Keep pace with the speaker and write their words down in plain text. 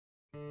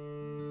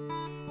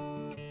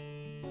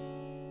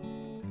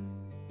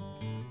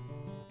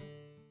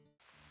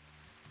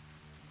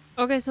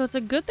Okay, so it's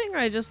a good thing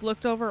I just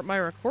looked over at my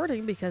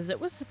recording because it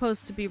was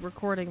supposed to be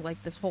recording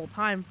like this whole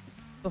time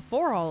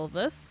before all of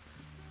this.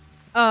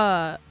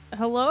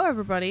 Hello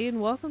everybody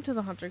and welcome to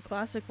the Hunter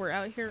Classic. We're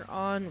out here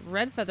on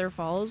Redfeather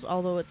Falls,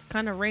 although it's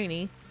kind of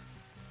rainy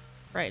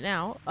right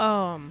now.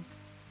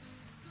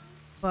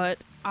 But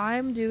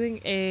I'm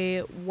doing a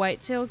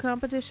whitetail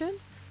competition.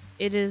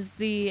 It is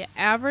the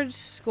average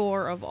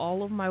score of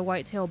all of my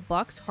whitetail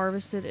bucks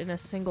harvested in a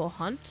single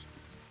hunt,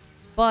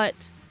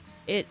 but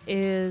it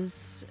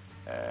is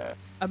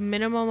a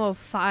minimum of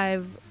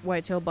 5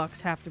 whitetail bucks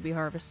have to be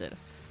harvested.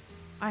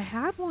 I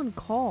had one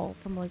call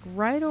from like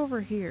right over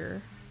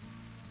here.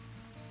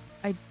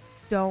 I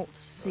don't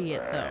see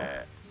it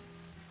though.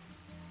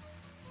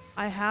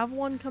 I have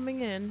one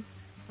coming in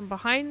from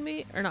behind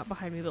me, or not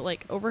behind me, but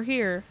like over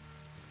here.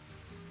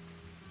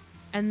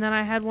 And then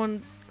I had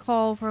one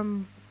call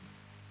from...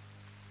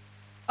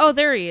 Oh,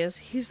 there he is.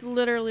 He's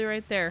literally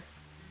right there.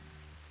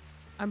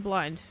 I'm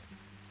blind.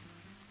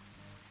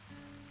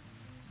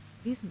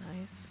 He's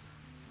nice.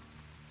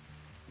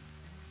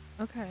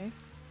 Okay.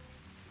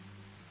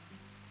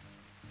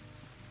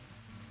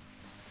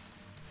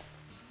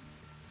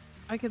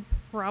 I could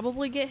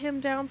probably get him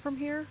down from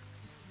here.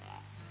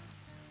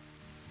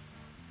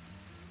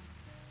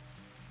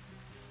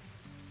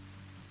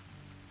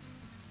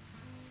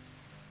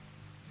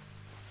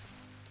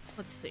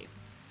 Let's see.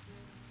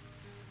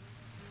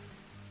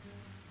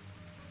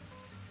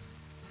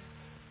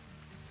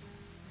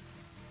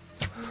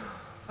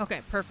 Okay,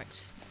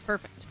 perfect.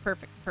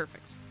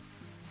 Perfect.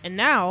 And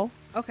now,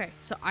 okay,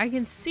 so I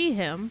can see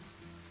him.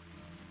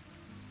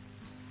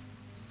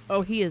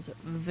 Oh, he is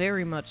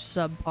very much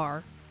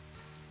subpar.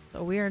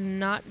 So we are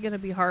not going to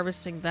be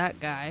harvesting that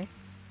guy.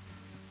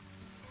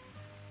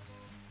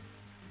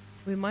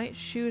 We might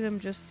shoot him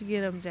just to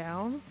get him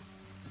down.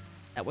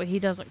 That way he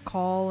doesn't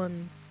call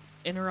and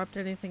interrupt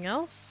anything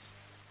else.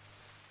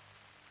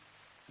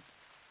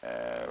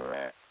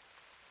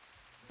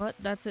 But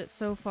that's it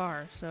so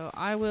far. So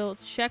I will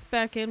check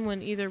back in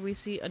when either we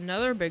see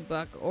another big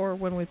buck or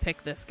when we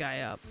pick this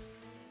guy up.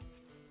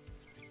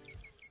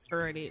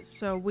 Alrighty,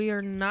 so we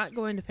are not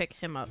going to pick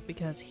him up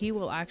because he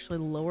will actually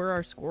lower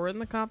our score in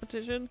the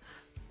competition.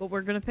 But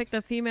we're going to pick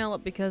the female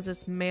up because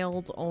it's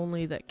males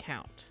only that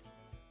count.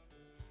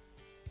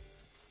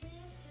 So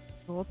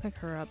we'll pick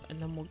her up and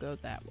then we'll go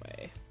that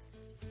way.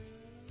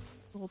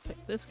 We'll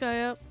pick this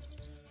guy up.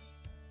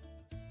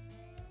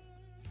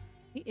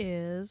 He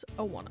is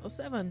a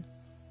 107.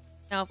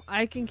 Now, if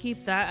I can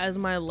keep that as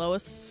my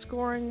lowest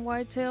scoring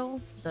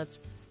whitetail, that's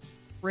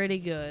pretty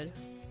good.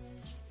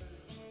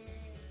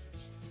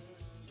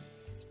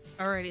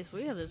 Alrighty, so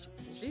we have this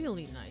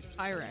really nice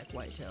high rack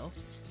whitetail.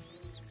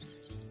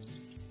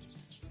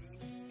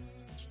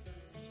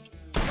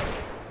 Look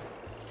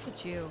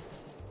at you.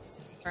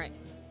 Alright,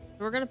 so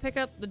we're gonna pick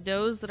up the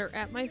does that are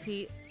at my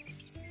feet.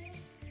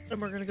 And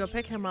we're gonna go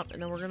pick him up,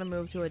 and then we're gonna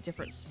move to a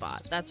different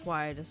spot. That's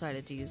why I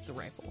decided to use the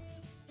rifle.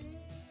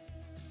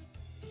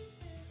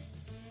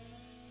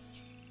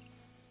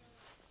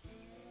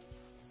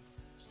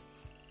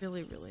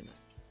 Really, really nice.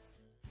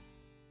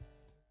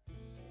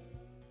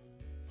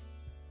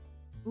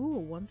 Ooh,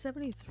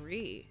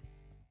 173.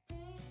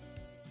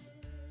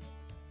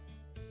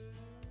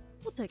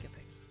 We'll take a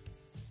pic.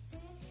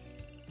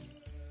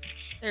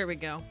 There we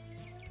go.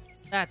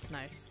 That's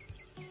nice.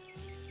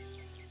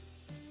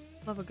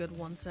 Love a good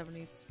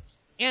 170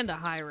 and a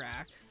high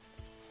rack.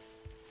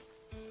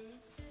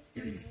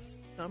 So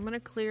I'm gonna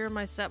clear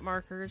my set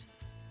markers.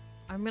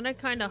 I'm gonna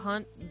kind of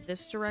hunt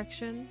this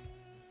direction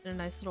in a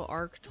nice little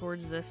arc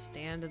towards this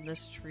stand and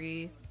this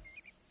tree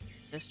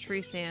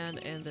stand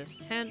and this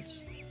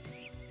tent,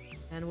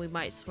 and we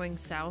might swing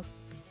south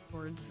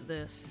towards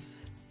this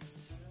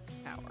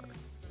tower.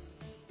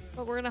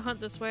 But we're gonna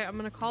hunt this way. I'm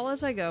gonna call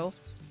as I go.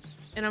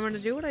 And I'm going to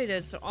do what I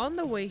did. So on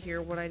the way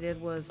here, what I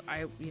did was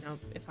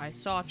if I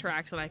saw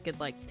tracks and I could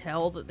like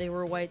tell that they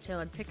were whitetail,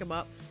 I'd pick them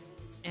up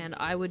and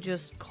I would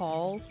just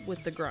call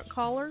with the grunt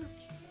caller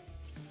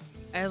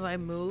as I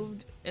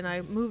moved, and I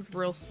moved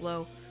real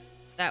slow.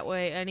 That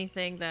way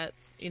anything that,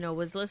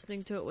 was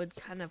listening to it would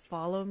kind of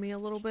follow me a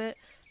little bit.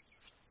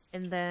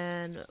 And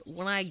then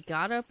when I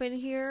got up in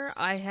here,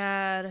 I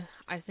had,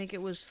 I think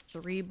it was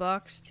 3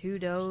 bucks, 2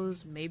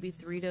 does, maybe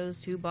 3 does,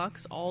 2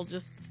 bucks, all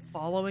just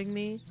following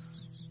me.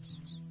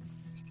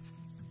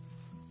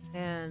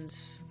 And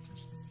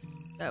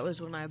that was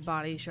when I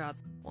body shot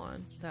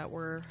one that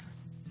we're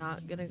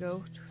not gonna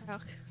go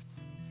track.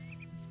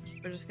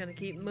 We're just gonna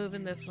keep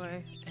moving this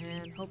way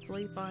and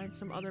hopefully find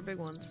some other big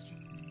ones.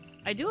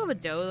 I do have a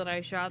doe that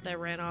I shot that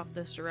ran off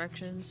this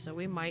direction, so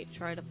we might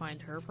try to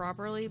find her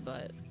properly,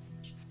 but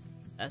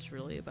that's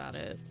really about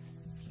it.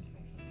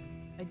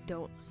 I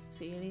don't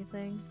see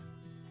anything.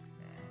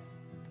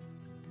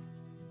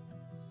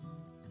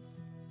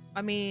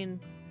 I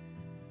mean...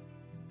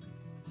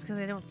 just because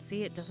I don't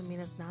see it doesn't mean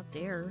it's not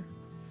there.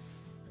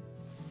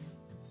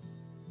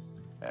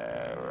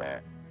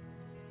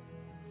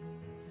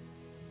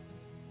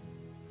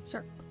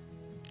 Sir.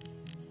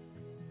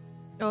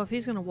 Oh, if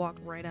he's gonna walk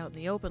right out in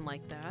the open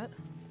like that.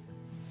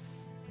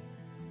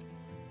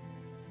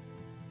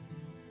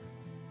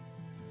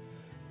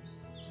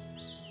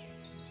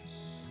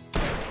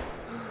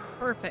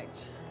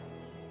 Perfect.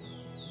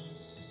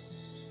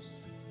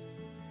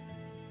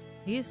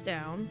 He's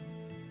down.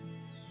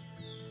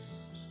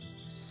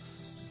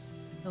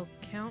 He'll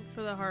count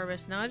for the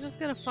harvest. Now I just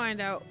gotta find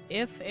out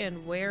if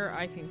and where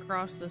I can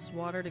cross this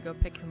water to go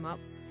pick him up.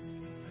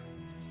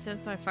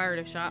 Since I fired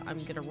a shot,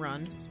 I'm gonna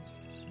run.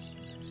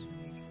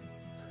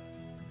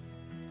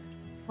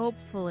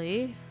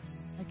 Hopefully,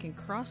 I can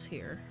cross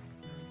here.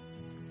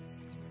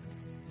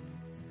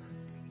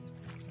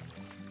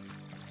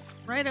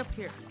 Right up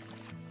here.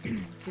 You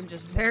can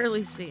just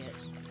barely see it.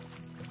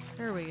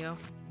 There we go.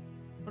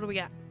 What do we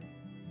got?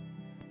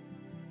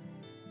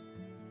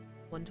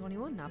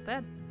 121, not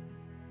bad.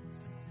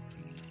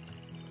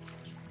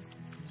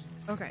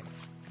 Okay.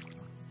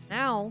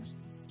 Now,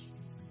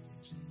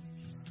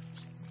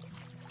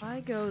 if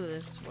I go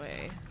this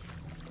way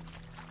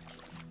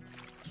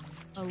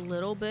a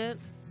little bit,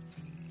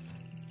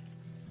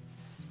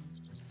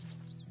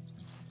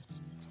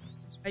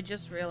 I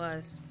just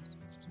realized.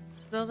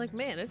 I was like,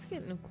 man, it's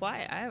getting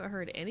quiet. I haven't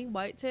heard any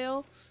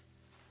whitetail.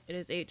 It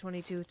is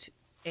 8:22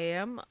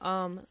 a.m.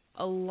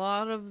 A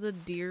lot of the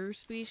deer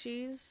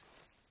species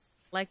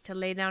like to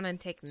lay down and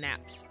take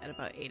naps at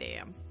about 8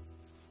 a.m.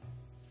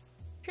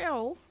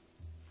 So,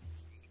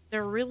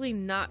 they're really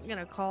not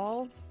gonna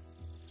call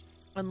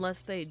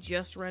unless they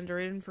just render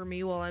in for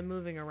me while I'm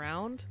moving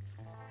around.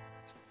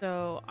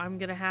 So, I'm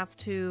gonna have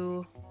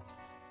to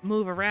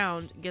move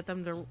around, get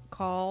them to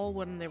call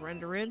when they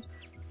render in,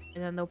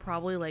 and then they'll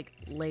probably, like,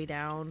 lay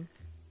down.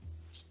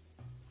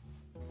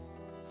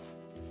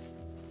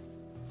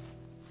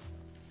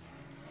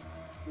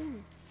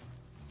 Ooh.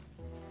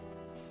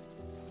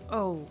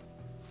 Oh.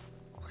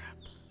 Crap.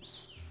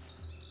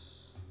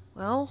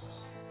 Well,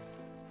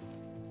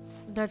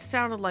 that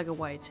sounded like a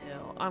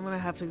whitetail. I'm gonna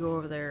have to go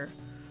over there,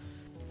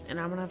 and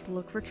I'm gonna have to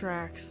look for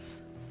tracks,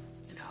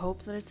 and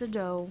hope that it's a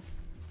doe.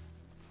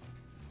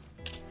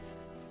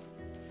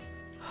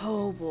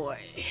 Oh boy.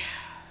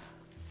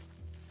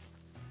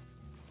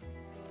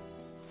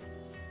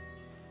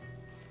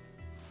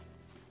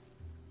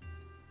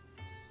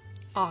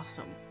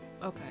 Awesome.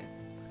 Okay.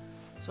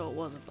 So it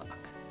was a buck.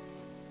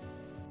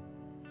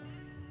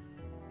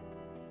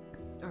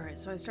 Alright,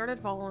 so I started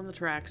following the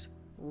tracks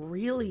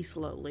really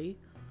slowly.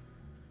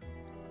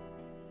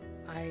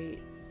 I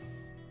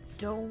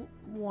don't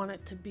want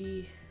it to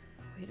be...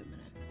 Wait a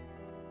minute.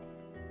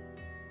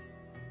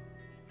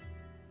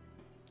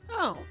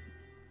 Oh.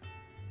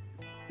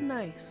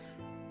 Nice.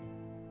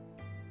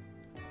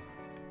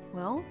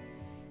 Well.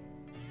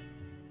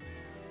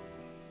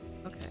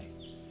 Okay.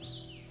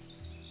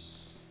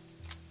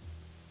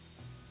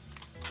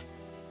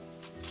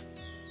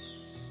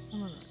 I'm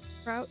gonna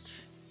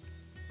crouch,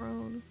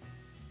 prone.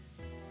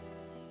 I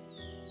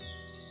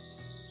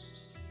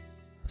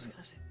was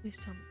gonna say, please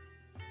tell me.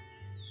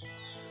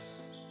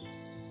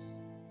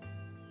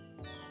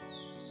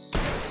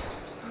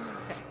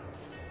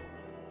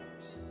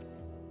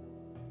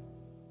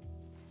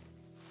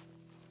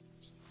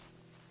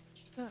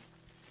 Okay.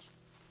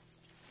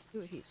 See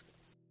what he's.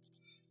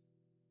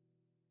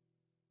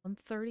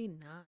 139.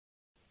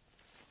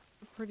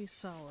 Pretty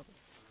solid.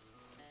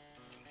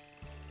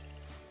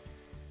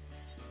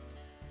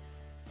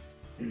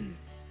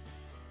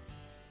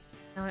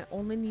 Now I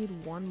only need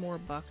one more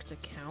buck to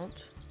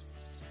count.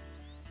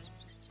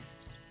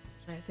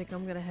 And I think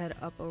I'm gonna head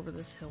up over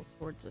this hill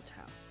towards the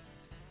town.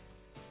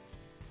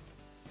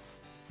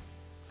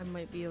 I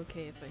might be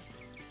okay if I see.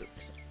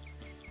 Oops.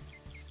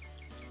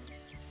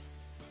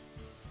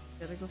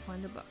 Gotta go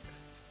find a buck.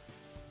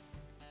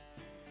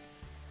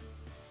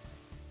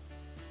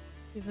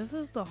 See, this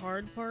is the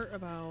hard part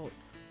about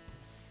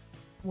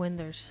when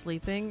they're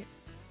sleeping,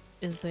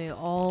 is they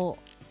all,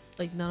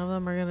 like, none of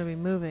them are gonna be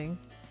moving.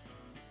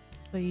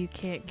 So you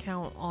can't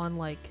count on,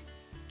 like,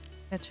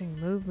 catching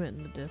movement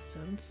in the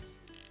distance.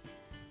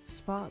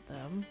 Spot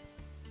them.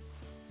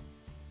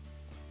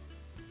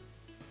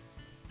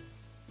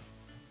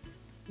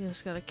 You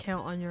just gotta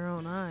count on your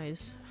own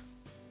eyes.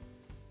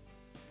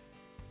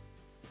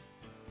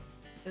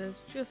 It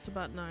is just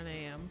about 9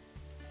 a.m.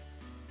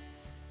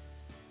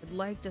 I'd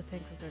like to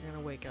think that they're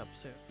gonna wake up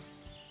soon.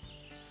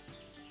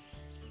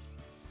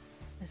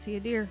 I see a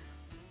deer.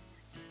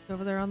 It's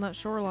over there on that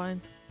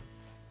shoreline.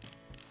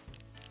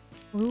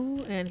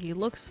 Ooh, and he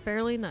looks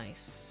fairly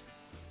nice.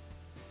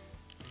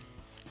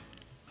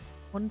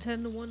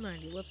 110 to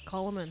 190. Let's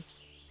call him in.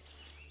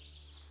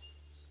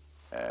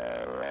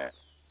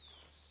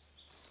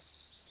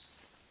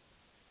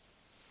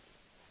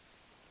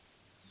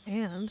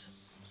 And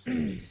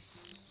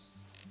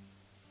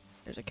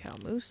there's a cow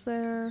moose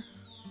there.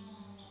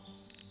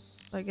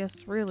 I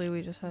guess really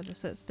we just had to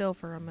sit still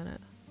for a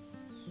minute.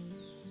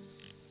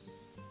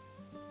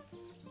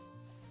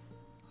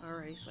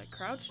 Alrighty, so I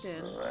crouched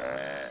in,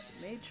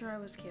 made sure I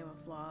was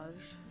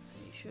camouflaged.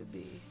 He should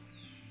be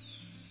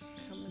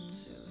coming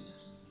soon.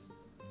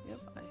 Yep,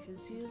 I can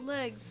see his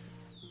legs.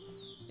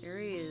 There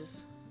he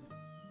is.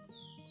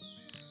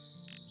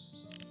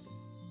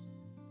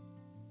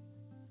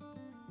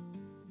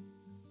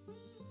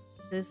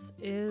 This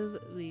is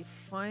the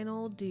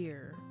final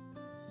deer.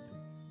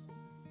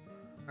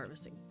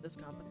 harvesting this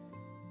company.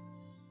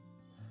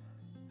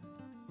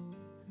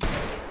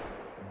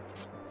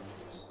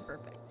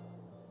 Perfect.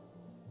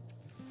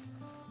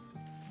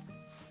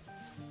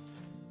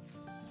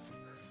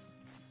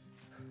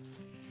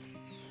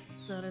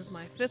 That is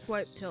my 5th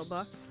whitetail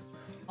buck.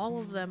 All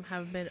of them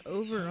have been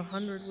over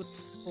 100 with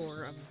the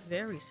score. I'm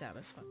very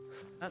satisfied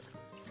with that.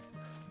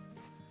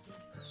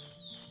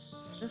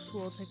 This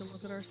will take a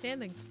look at our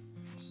standings.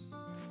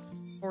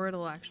 Or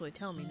it'll actually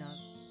tell me now.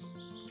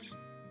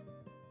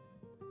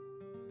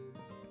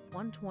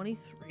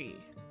 123.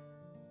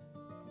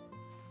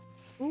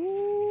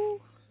 Ooh!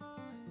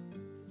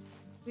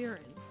 We are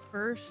in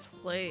first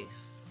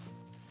place.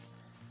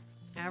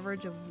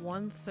 Average of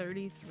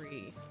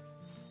 133.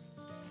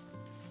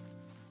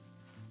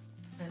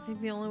 I think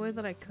the only way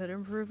that I could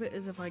improve it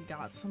is if I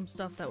got some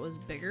stuff that was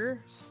bigger.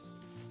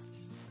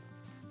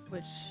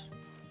 Which...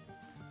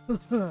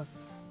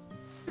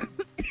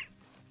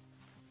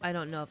 I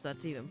don't know if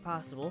that's even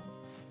possible.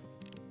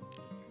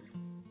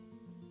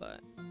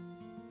 But...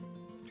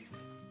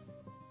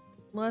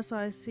 unless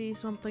I see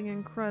something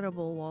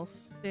incredible while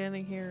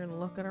standing here and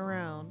looking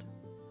around,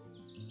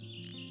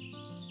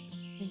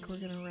 I think we're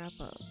gonna wrap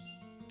up.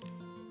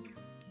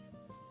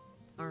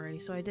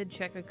 Alrighty, so I did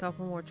check a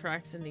couple more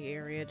tracks in the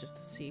area just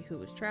to see who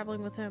was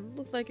traveling with him.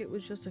 Looked like it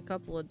was just a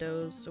couple of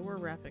does, so we're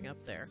wrapping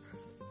up there.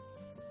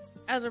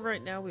 As of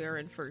right now, we are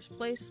in first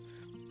place.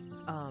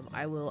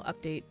 I will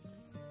update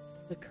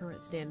the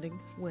current standing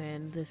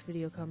when this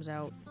video comes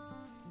out.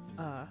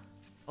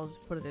 I'll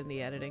just put it in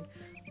the editing.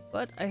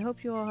 But I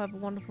hope you all have a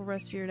wonderful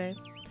rest of your day.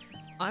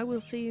 I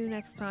will see you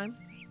next time.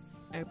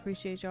 I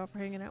appreciate y'all for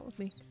hanging out with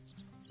me.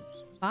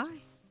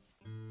 Bye!